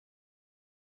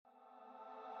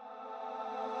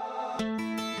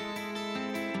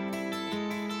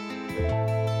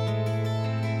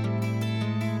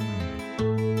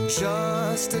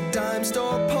Just a dime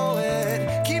store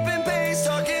poet, keeping pace,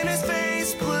 talking his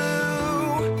face blue.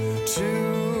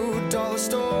 $2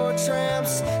 store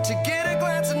tramps to get a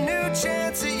glance, a new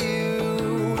chance at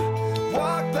you.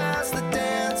 Walk past the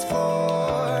dance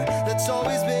floor, that's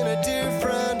always been a dear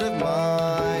friend of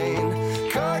mine.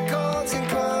 Cuckolds and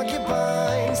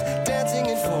concubines, dancing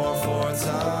in 4/4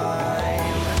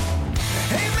 time.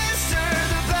 Hey mister,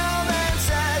 the bellman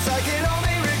says, I can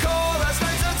only recall last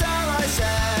night's hotel I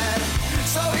said.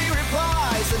 So he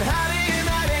replies, and how do you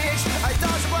manage? I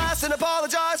dodged a blast and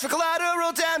apologize for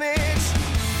collateral damage.